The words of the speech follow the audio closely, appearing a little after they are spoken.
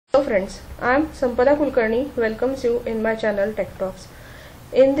Hello friends, I am Sampada Kulkarni welcomes you in my channel Tech Talks.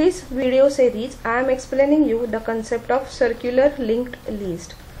 In this video series, I am explaining you the concept of circular linked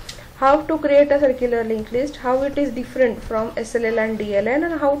list. How to create a circular linked list, how it is different from SLL and DLL,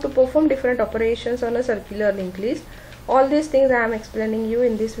 and how to perform different operations on a circular linked list. All these things I am explaining you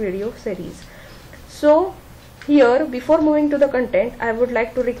in this video series. So here, before moving to the content, I would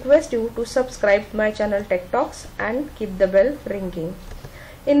like to request you to subscribe my channel Tech Talks and keep the bell ringing.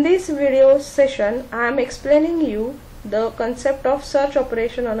 In this video session, I am explaining you the concept of search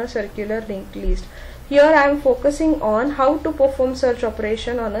operation on a circular linked list. Here I am focusing on how to perform search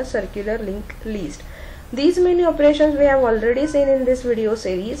operation on a circular linked list. These many operations we have already seen in this video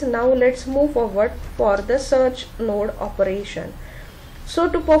series. Now let's move forward for the search node operation. So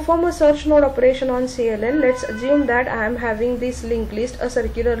to perform a search node operation on CLL, let's assume that I am having this linked list, a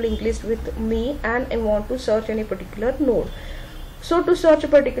circular linked list with me, and I want to search any particular node. So to search a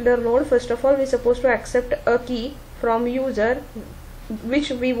particular node, first of all we are supposed to accept a key from user which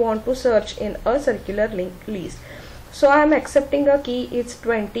we want to search in a circular linked list. So I am accepting a key, it's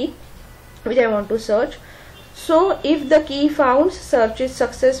 20, which I want to search. So if the key found, search is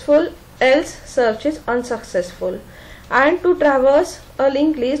successful, else search is unsuccessful. And to traverse a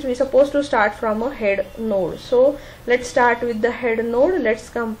linked list, we are supposed to start from a head node. So let's start with the head node. Let's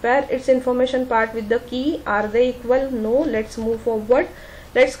compare its information part with the key. Are they equal? No. Let's move forward.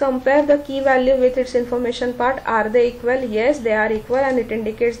 Let's compare the key value with its information part. Are they equal? Yes, they are equal, and it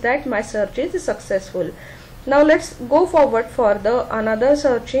indicates that my search is successful. Now let's go forward for the another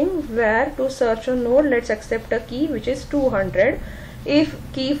searching, where to search a node, let's accept a key which is 200. If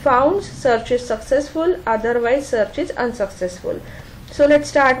key found, search is successful, otherwise search is unsuccessful. So let's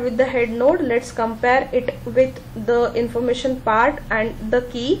start with the head node. Let's compare it with the information part and the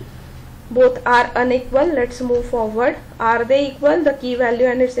key. Both are unequal. Let's move forward. Are they equal? The key value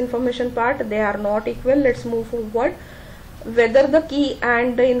and its information part, they are not equal. Let's move forward. Whether the key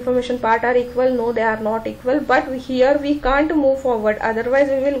and the information part are equal? No, they are not equal. But here we can't move forward, otherwise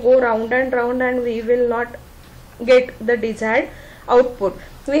we will go round and round and we will not get the desired output.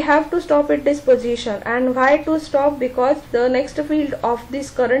 We have to stop at this position. And why to stop? Because the next field of this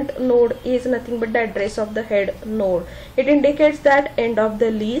current node is nothing but the address of the head node. It indicates that end of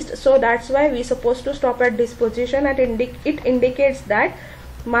the list. So that's why we are supposed to stop at this position, and it indicates that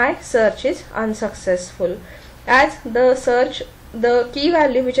my search is unsuccessful, as the key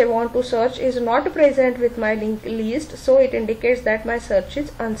value which I want to search is not present with my linked list. So it indicates that my search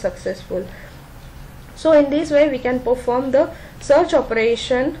is unsuccessful. So in this way we can perform the search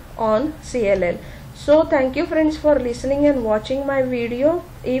operation on CLL. So thank you friends for listening and watching my video.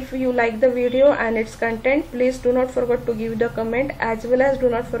 If you like the video and its content, please do not forget to give the comment, as well as do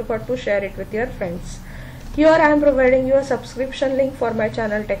not forget to share it with your friends. Here I am providing you a subscription link for my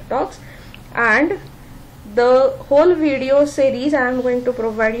channel Tech Talks, and the whole video series I am going to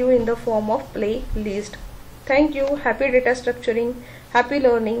provide you in the form of playlist. Thank you. Happy data structuring, happy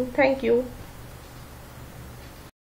learning. Thank you.